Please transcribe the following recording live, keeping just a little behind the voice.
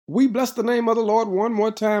We bless the name of the Lord one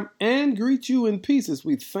more time and greet you in peace as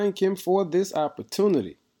we thank Him for this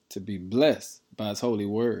opportunity to be blessed by His holy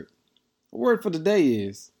word. The word for today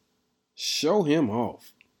is, show Him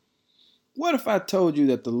off. What if I told you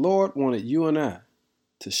that the Lord wanted you and I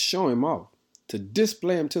to show Him off, to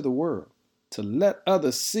display Him to the world, to let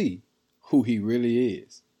others see who He really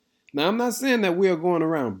is? Now, I'm not saying that we are going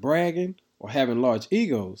around bragging or having large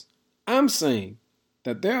egos. I'm saying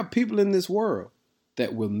that there are people in this world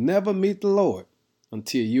that will never meet the Lord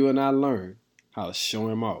until you and I learn how to show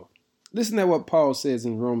Him off. Listen to what Paul says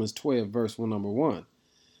in Romans 12, verse 1.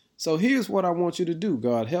 So here's what I want you to do,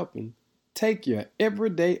 God helping. Take your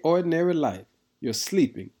everyday, ordinary life, your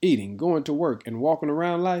sleeping, eating, going to work, and walking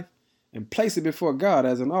around life, and place it before God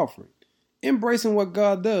as an offering. Embracing what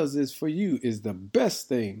God does is for you is the best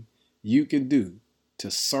thing you can do to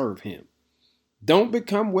serve Him. Don't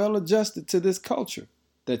become well adjusted to this culture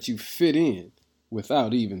that you fit in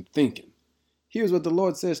without even thinking. Here's what the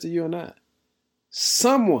Lord says to you and I.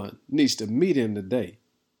 Someone needs to meet Him today,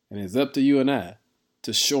 and it's up to you and I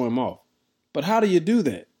to show Him off. But how do you do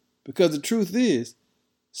that? Because the truth is,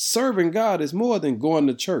 serving God is more than going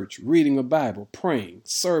to church, reading a Bible, praying,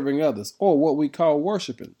 serving others, or what we call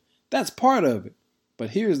worshiping. That's part of it.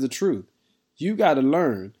 But here's the truth. You got to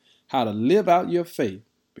learn how to live out your faith,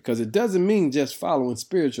 because it doesn't mean just following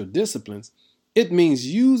spiritual disciplines. It means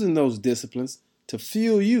using those disciplines to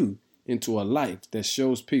fuel you into a life that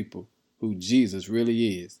shows people who Jesus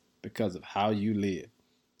really is because of how you live.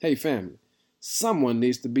 Hey family, someone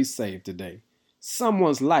needs to be saved today.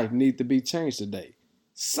 Someone's life needs to be changed today.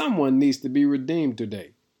 Someone needs to be redeemed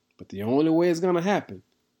today. But the only way it's going to happen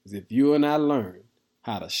is if you and I learn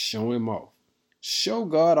how to show Him off. Show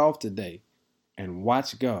God off today and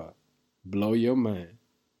watch God blow your mind.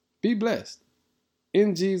 Be blessed.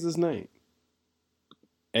 In Jesus' name.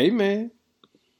 Amen.